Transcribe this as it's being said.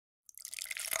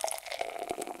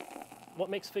What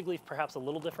makes Fig Leaf perhaps a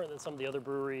little different than some of the other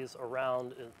breweries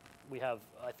around is we have,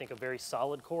 I think, a very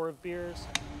solid core of beers.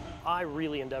 I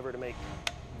really endeavor to make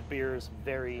beers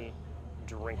very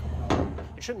drinkable.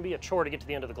 It shouldn't be a chore to get to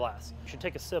the end of the glass. You should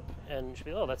take a sip and you should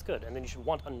be, oh, that's good. And then you should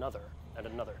want another and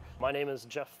another. My name is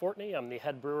Jeff Fortney. I'm the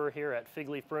head brewer here at Fig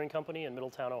Leaf Brewing Company in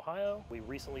Middletown, Ohio. We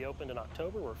recently opened in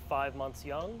October. We're 5 months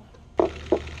young.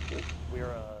 We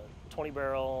are a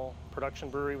 20-barrel production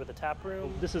brewery with a tap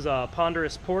room. This is a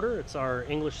Ponderous Porter. It's our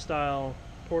English-style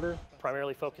porter,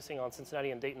 primarily focusing on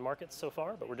Cincinnati and Dayton markets so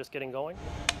far, but we're just getting going.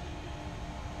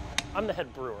 I'm the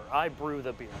head brewer. I brew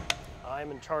the beer.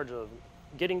 I'm in charge of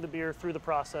getting the beer through the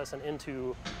process and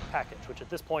into package, which at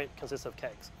this point consists of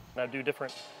kegs. And I do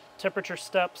different temperature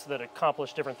steps that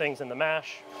accomplish different things in the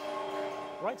mash.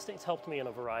 Wright State's helped me in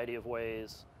a variety of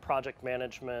ways. Project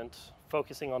management,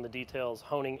 focusing on the details,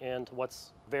 honing in to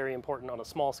what's very important on a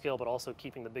small scale, but also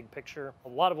keeping the big picture. A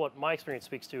lot of what my experience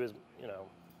speaks to is,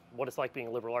 what it's like being a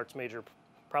liberal arts major,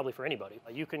 probably for anybody.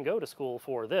 You can go to school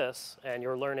for this, and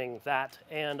you're learning that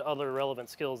and other relevant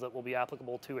skills that will be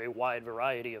applicable to a wide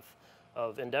variety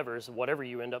of endeavors, whatever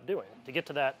you end up doing. To get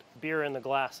to that beer in the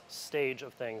glass stage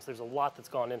of things, there's a lot that's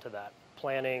gone into that.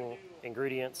 Planning,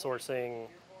 ingredient sourcing,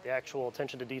 the actual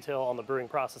attention to detail on the brewing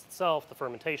process itself, the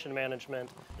fermentation management,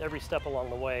 every step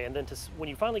along the way. And then when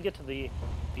you finally get to the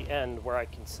end where I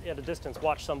can, at a distance,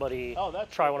 watch somebody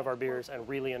try one of our beers and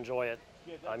really enjoy it,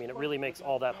 I mean, it really makes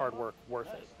all that hard work worth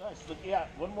it. Nice. Look, yeah,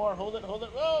 one more. Hold it.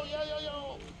 Oh,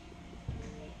 yeah.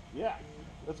 Yeah,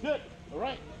 that's good. All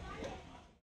right.